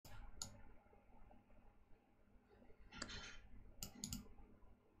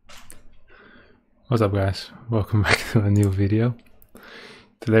What's up guys, welcome back to a new video.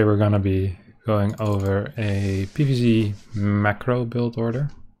 Today we're gonna be going over a PvZ macro build order.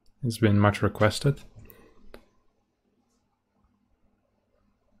 It's been much requested.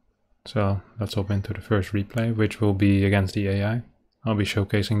 So let's hop into the first replay, which will be against the AI. I'll be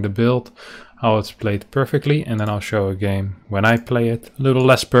showcasing the build, how it's played perfectly, and then I'll show a game when I play it. A little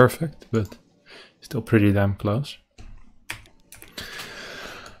less perfect, but still pretty damn close.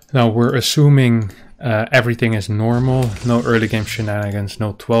 Now we're assuming everything is normal, no early game shenanigans,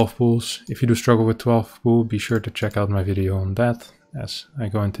 no 12 pools. If you do struggle with 12 pool, be sure to check out my video on that, as I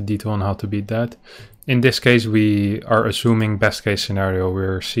go into detail on how to beat that. In this case, we are assuming best case scenario.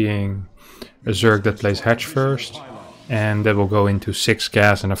 We're seeing a Zerg that plays Hedge first, and that will go into 6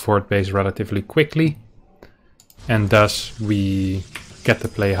 gas and a 4th base relatively quickly. And thus we get to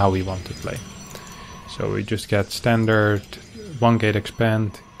play how we want to play. So we just get standard 1 gate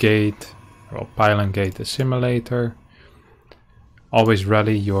expand, gate, or pylon gate assimilator. Always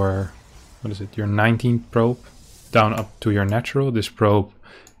rally your, your 19th probe down up to your natural. This probe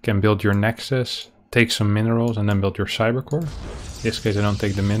can build your nexus, take some minerals, and then build your cybercore. In this case I don't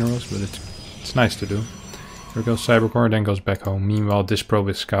take the minerals, but it's nice to do. Here goes cybercore, then goes back home. Meanwhile this probe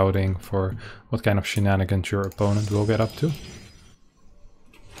is scouting for what kind of shenanigans your opponent will get up to.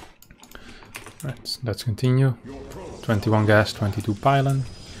 Right, let's continue. 21 gas, 22 pylon.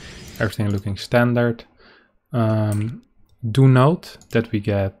 Everything looking standard. Do note that we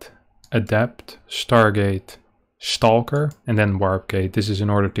get Adept, Stargate, Stalker, and then Warp Gate. This is in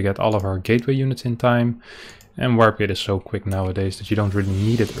order to get all of our gateway units in time. And Warp Gate is so quick nowadays that you don't really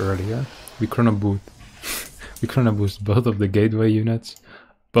need it earlier. We chrono boost both of the gateway units,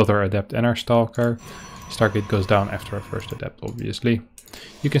 both our Adept and our Stalker. Stargate goes down after our first Adept, obviously.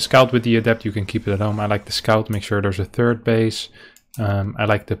 You can scout with the Adept, you can keep it at home. I like the scout, make sure there's a 3rd base. I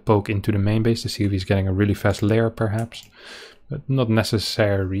like to poke into the main base to see if he's getting a really fast lair perhaps. But not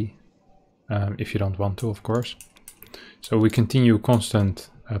necessary if you don't want to, of course. So we continue constant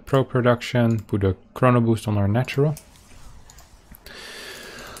pro production, put a chrono boost on our natural.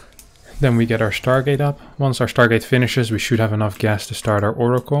 Then we get our Stargate up. Once our Stargate finishes, we should have enough gas to start our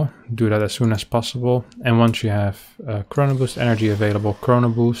Oracle. Do that as soon as possible. And once you have Chrono Boost energy available, Chrono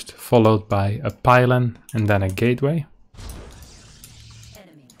Boost, followed by a Pylon and then a Gateway.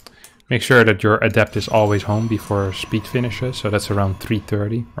 Make sure that your Adept is always home before speed finishes, so that's around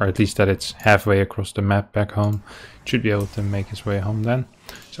 3:30, or at least that it's halfway across the map back home. Should be able to make his way home then.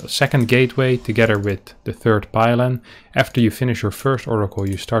 So 2nd Gateway together with the 3rd Pylon. After you finish your 1st Oracle,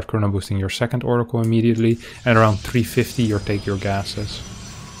 you start chrono boosting your 2nd Oracle immediately, and around 3:50 you take your gases.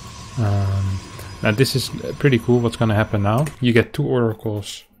 Now this is pretty cool what's going to happen now. You get 2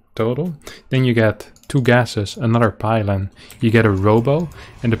 Oracles total, then you get 2 gases, another pylon, you get a robo,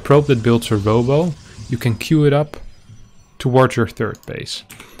 and the probe that builds a robo, you can queue it up towards your 3rd base.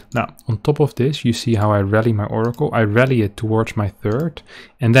 Now, on top of this, you see how I rally my Oracle. I rally it towards my 3rd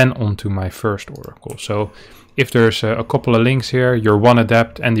and then onto my 1st Oracle. So if there's a couple of links here, your 1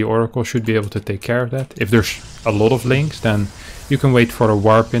 Adept and the Oracle should be able to take care of that. If there's a lot of links, then you can wait for a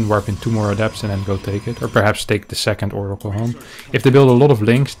warp in 2 more Adepts and then go take it. Or perhaps take the 2nd Oracle home. If they build a lot of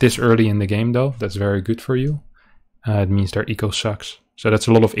links this early in the game though, that's very good for you. It means their eco sucks. So that's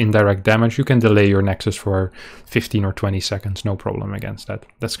a lot of indirect damage. You can delay your Nexus for 15 or 20 seconds, no problem against that.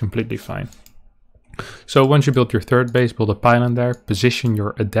 That's completely fine. So once you build your 3rd base, build a pylon there, position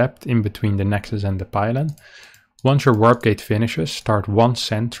your Adept in between the Nexus and the pylon. Once your Warp Gate finishes, start 1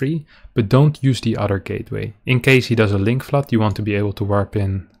 sentry, but don't use the other gateway. In case he does a link flood, you want to be able to warp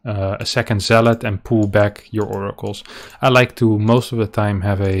in a 2nd Zealot and pull back your Oracles. I like to most of the time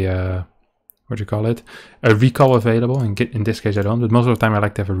have a a recall available. In this case I don't, but most of the time I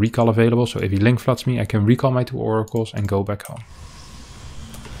like to have a recall available, so if he link floods me I can recall my 2 Oracles and go back home.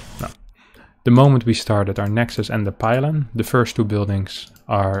 Now, the moment we started our Nexus and the Pylon, the first 2 buildings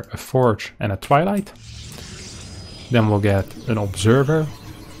are a Forge and a Twilight. Then we'll get an Observer,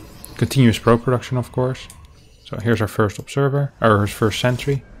 continuous pro production of course. So here's our first Observer, or our first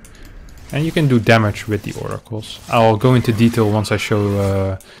Sentry. And you can do damage with the Oracles. I'll go into detail once I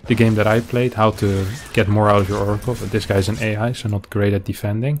show the game that I played, how to get more out of your Oracle. But this guy's an AI, so not great at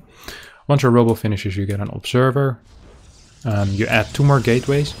defending. Once your Robo finishes, you get an Observer. You add 2 more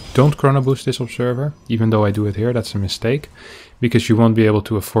gateways. Don't chrono boost this Observer, even though I do it here, that's a mistake. Because you won't be able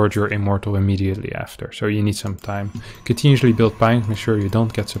to afford your Immortal immediately after, so you need some time. Continuously build pines, make sure you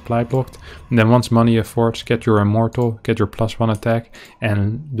don't get supply blocked. And then once money affords, get your Immortal, get your +1 attack.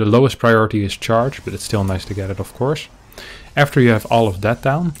 And the lowest priority is charge, but it's still nice to get it of course. After you have all of that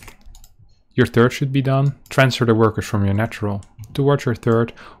down, your 3rd should be done. Transfer the workers from your natural towards your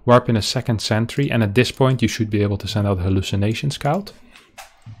third, warp in a second sentry, and at this point you should be able to send out a hallucination scout.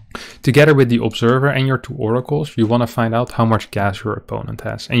 Together with the observer and your 2 oracles, you want to find out how much gas your opponent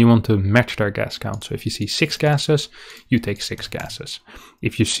has, and you want to match their gas count. So if you see 6 gases, you take 6 gases.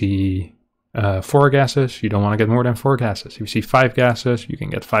 If you see 4 gases, you don't want to get more than 4 gases. If you see 5 gases, you can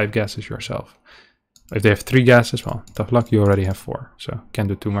get 5 gases yourself. If they have 3 gases, well, tough luck, you already have 4, so can't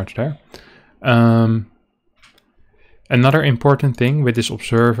do too much there. Another important thing with this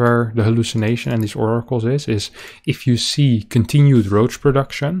observer, the hallucination, and these oracles is if you see continued roach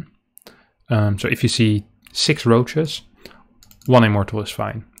production, so if you see 6 roaches, 1 immortal is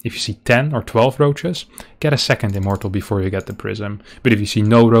fine. If you see 10 or 12 roaches, get a second immortal before you get the prism. But if you see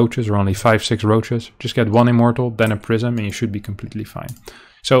no roaches or only 5-6 roaches, just get 1 immortal, then a prism, and you should be completely fine.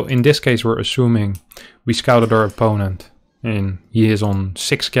 So in this case, we're assuming we scouted our opponent and he is on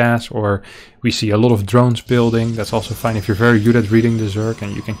 6 gas, or we see a lot of drones building. That's also fine. If you're very good at reading the Zerg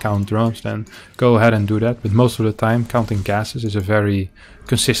and you can count drones, then go ahead and do that. But most of the time, counting gases is a very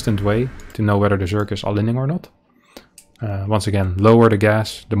consistent way to know whether the Zerg is all-inning or not. Once again, lower the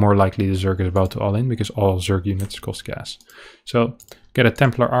gas, the more likely the Zerg is about to all-in, because all Zerg units cost gas. So get a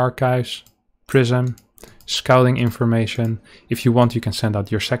Templar Archives, Prism, scouting information. If you want, you can send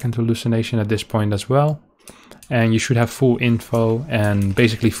out your second hallucination at this point as well. And you should have full info and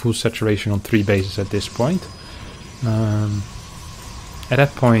basically full saturation on 3 bases at this point. At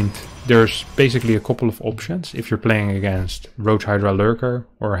that point, there's basically a couple of options. If you're playing against Roach Hydra Lurker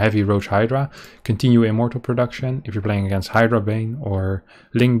or Heavy Roach Hydra, continue immortal production. If you're playing against Hydra Bane or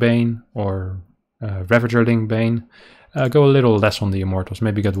Ling Bane or Ravager Ling Bane, go a little less on the immortals,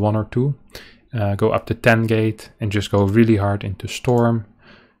 maybe get 1 or 2. Go up to 10 gate and just go really hard into Storm.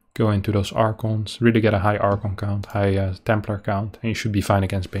 Go into those Archons, really get a high Archon count, high Templar count, and you should be fine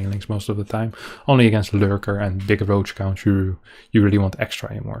against Banelings most of the time. Only against Lurker and big Roach count, you really want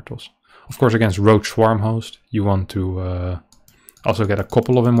extra Immortals. Of course, against Roach Swarm Host, you want to also get a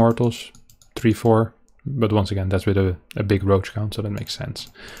couple of Immortals, 3, 4, but once again, that's with a big Roach count, so that makes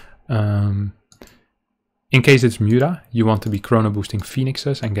sense. In case it's Muta, you want to be chrono boosting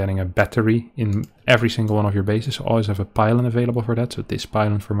Phoenixes and getting a battery in every single one of your bases. So always have a pylon available for that. So this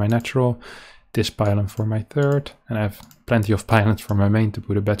pylon for my natural, this pylon for my third, and I have plenty of pylons for my main to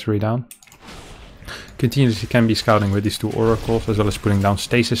put a battery down. Continuously can be scouting with these 2 oracles, as well as putting down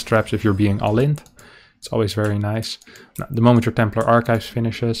stasis traps if you're being all-in. It's always very nice. Now, the moment your Templar Archives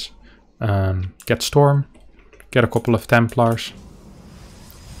finishes, get Storm, get a couple of Templars,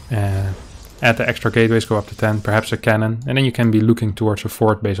 and add the extra gateways, go up to 10, perhaps a cannon, and then you can be looking towards a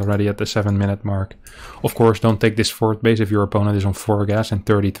 4th base already at the 7-minute mark. Of course, don't take this 4th base if your opponent is on 4 gas and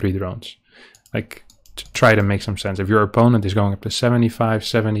 33 drones. Like, try to make some sense. If your opponent is going up to 75,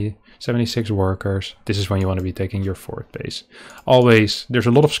 70, 76 workers, this is when you want to be taking your 4th base. Always, there's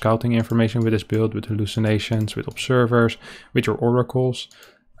a lot of scouting information with this build, with hallucinations, with observers, with your oracles.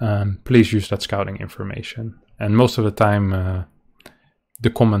 Please use that scouting information. And most of the time,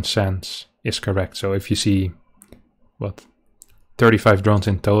 the common sense is correct. So if you see, 35 drones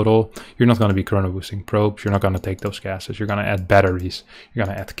in total, you're not going to be chrono boosting probes, you're not going to take those gases, you're going to add batteries, you're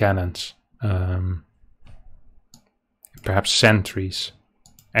going to add cannons, perhaps sentries,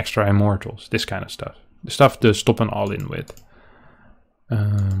 extra immortals, this kind of stuff. The stuff to stop an all-in with.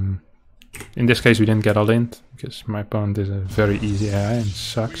 In this case we didn't get all-in, because my opponent is a very easy AI and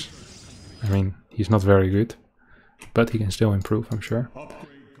sucks. I mean, he's not very good, but he can still improve, I'm sure.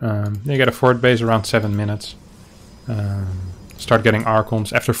 You get a 4th base around 7 minutes. Start getting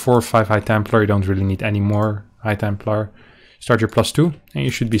Archons. After 4 or 5 High Templar, you don't really need any more High Templar. Start your +2, and you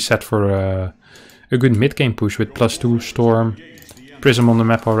should be set for a good mid-game push with +2 Storm. Prism on the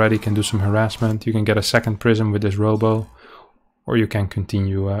map already can do some harassment. You can get a 2nd Prism with this Robo, or you can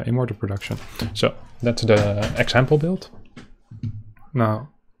continue Immortal production. So that's the example build. Now,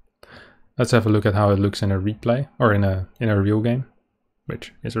 let's have a look at how it looks in a replay, or in a real game,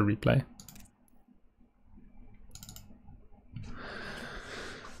 which is a replay.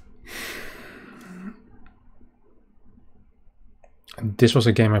 This was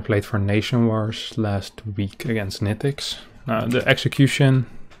a game I played for Nation Wars last week against Nitix. The execution,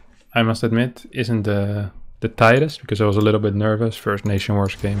 I must admit, isn't the tightest, because I was a little bit nervous, first Nation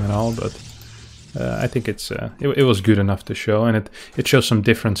Wars game and all, but I think it was good enough to show, and it shows some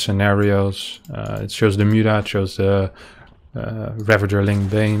different scenarios. It shows the Muta, it shows the Ravager Ling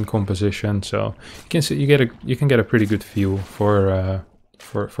Bane composition, so you can see you can get a pretty good feel for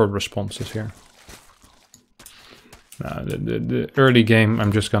responses here. The early game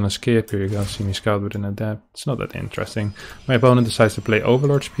I'm just gonna skip. Here you go, see me scout with an adept. It's not that interesting. My opponent decides to play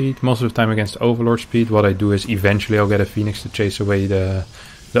Overlord speed. Most of the time against Overlord speed, what I do is eventually I'll get a Phoenix to chase away the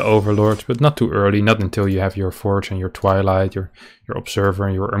Overlords, but not too early, not until you have your Forge and your Twilight, your Observer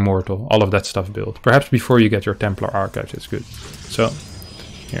and your Immortal, all of that stuff built. Perhaps before you get your Templar Archives, it's good. So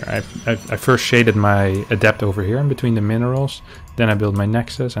here, I first shaded my Adept over here in between the minerals. Then I build my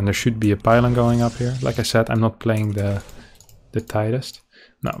Nexus, and there should be a pylon going up here. Like I said, I'm not playing the tightest.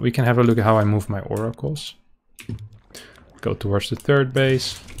 Now, we can have a look at how I move my Oracles. Go towards the third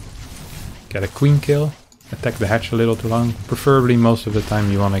base. Get a Queen kill. Attack the hatch a little too long. Preferably most of the time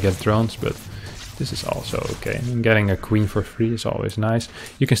you want to get drones, but this is also okay. And getting a Queen for free is always nice.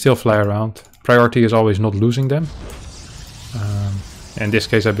 You can still fly around. Priority is always not losing them. In this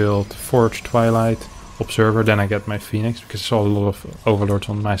case I build Forge, Twilight, Observer, then I get my Phoenix, because I saw a lot of Overlords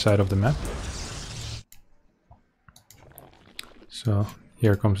on my side of the map. So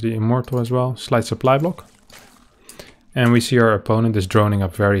here comes the Immortal as well, slight supply block. And we see our opponent is droning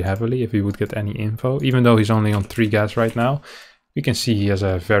up very heavily if he would get any info. Even though he's only on 3 gas right now, we can see he has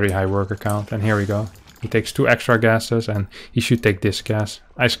a very high worker count. And here we go. He takes 2 extra gases and he should take this gas.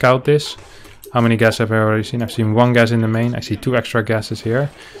 I scout this. How many gas have I already seen? I've seen 1 gas in the main. I see 2 extra gases here.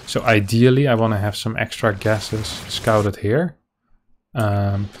 So ideally I want to have some extra gases scouted here.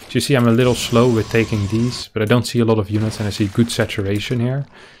 So you see I'm a little slow with taking these, but I don't see a lot of units and I see good saturation here.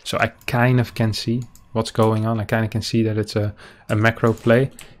 So I kind of can see what's going on. I kind of can see that it's a macro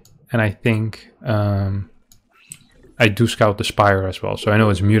play. And I think I do scout the Spire as well. So I know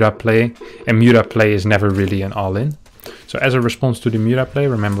it's Muta play, and Muta play is never really an all-in. So as a response to the Muta play,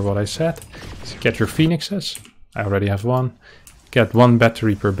 remember what I said. So get your Phoenixes. I already have 1. Get 1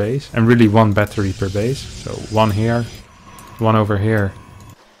 battery per base, and really 1 battery per base. So 1 here, 1 over here,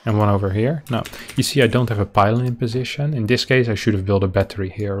 and 1 over here. Now, you see I don't have a pylon in position. In this case, I should have built a battery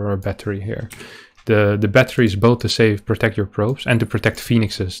here or a battery here. The battery is both to protect your probes and to protect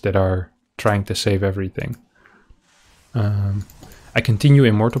Phoenixes that are trying to save everything. I continue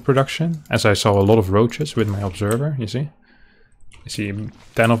Immortal production, as I saw a lot of roaches with my Observer, you see? I see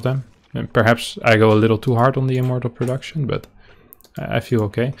 10 of them. And perhaps I go a little too hard on the Immortal production, but I feel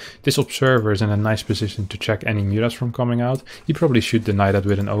okay. This Observer is in a nice position to check any mutas from coming out. He probably should deny that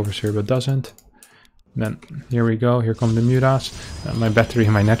with an Overseer, but doesn't. Then, here we go, here come the mutas. My battery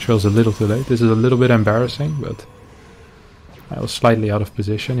and my natural is a little too late. This is a little bit embarrassing, but I was slightly out of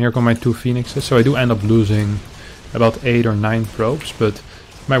position. Here come my 2 Phoenixes, so I do end up losing about 8 or 9 probes, but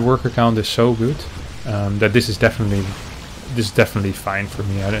my worker count is so good that this is definitely fine for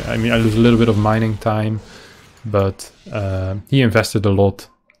me. I mean, I lose a little bit of mining time, but he invested a lot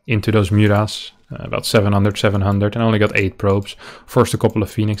into those mutas, about 700, and I only got 8 probes, forced a couple of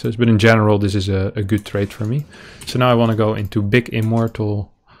Phoenixes, but in general this is a good trade for me. So now I want to go into big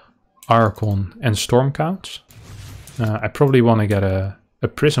Immortal, Archon and Storm counts. I probably want to get a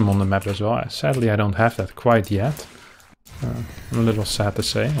Prism on the map as well. Sadly I don't have that quite yet. I'm a little sad to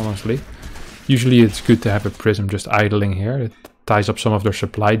say, honestly. Usually it's good to have a Prism just idling here. It ties up some of their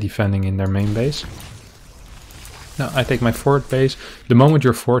supply defending in their main base. Now I take my fort base. The moment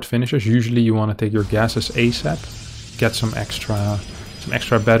your fort finishes, usually you want to take your gases ASAP. Get some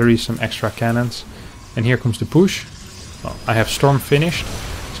extra batteries, some extra cannons. And here comes the push. Well, I have Storm finished,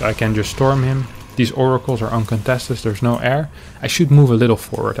 so I can just storm him. These Oracles are uncontested, there's no air. I should move a little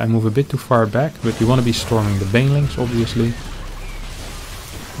forward. I move a bit too far back, but you want to be storming the Banelings, obviously.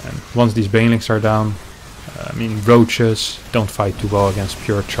 And once these Banelings are down, I mean, roaches don't fight too well against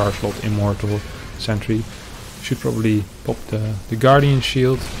pure charge lot, Immortal, Sentry. Should probably pop the Guardian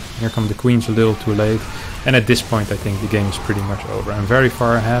Shield. Here come the Queens a little too late. And at this point I think the game is pretty much over. I'm very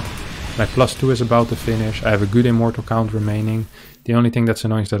far ahead. My +2 is about to finish. I have a good Immortal count remaining. The only thing that's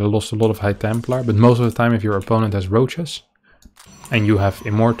annoying is that I lost a lot of High Templar. But most of the time if your opponent has roaches and you have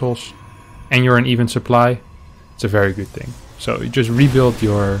Immortals and you're an even supply, it's a very good thing. So you just rebuild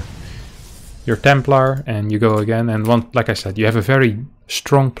your Templar and you go again. And like I said, you have a very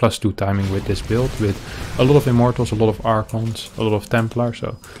strong +2 timing with this build, with a lot of Immortals, a lot of Archons, a lot of Templar.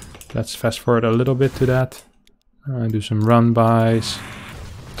 So let's fast forward a little bit to that. Do some run-bys,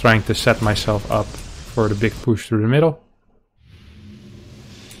 trying to set myself up for the big push through the middle.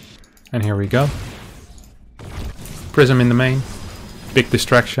 And here we go. Prism in the main, big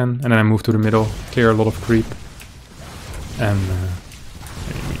distraction, and then I move to the middle, clear a lot of creep. And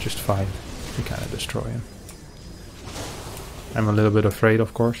we just fight. We kind of destroy him. I'm a little bit afraid,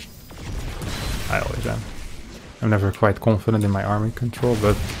 of course. I always am. I'm never quite confident in my army control,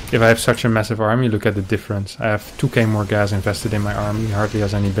 but if I have such a massive army, look at the difference. I have 2k more gas invested in my army, hardly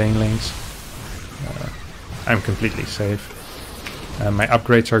has any Banelings. I'm completely safe. My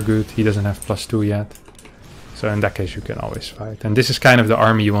upgrades are good. He doesn't have +2 yet. So in that case you can always fight. And this is kind of the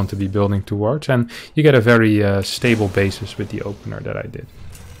army you want to be building towards. And you get a very stable basis with the opener that I did.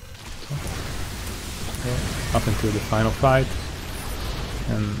 So, up into the final fight.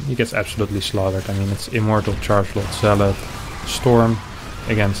 And he gets absolutely slaughtered. I mean, it's Immortal, Chargelot, Zealot, Storm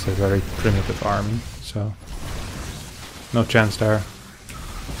against a very primitive army. So no chance there.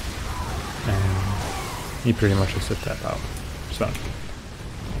 And he pretty much has to tap out. So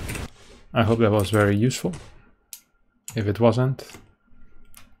I hope that was very useful. If it wasn't,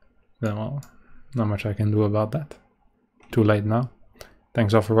 then well, not much I can do about that. Too late now.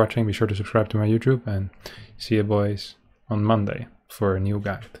 Thanks all for watching. Be sure to subscribe to my YouTube and see you boys on Monday for a new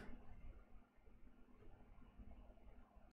guide.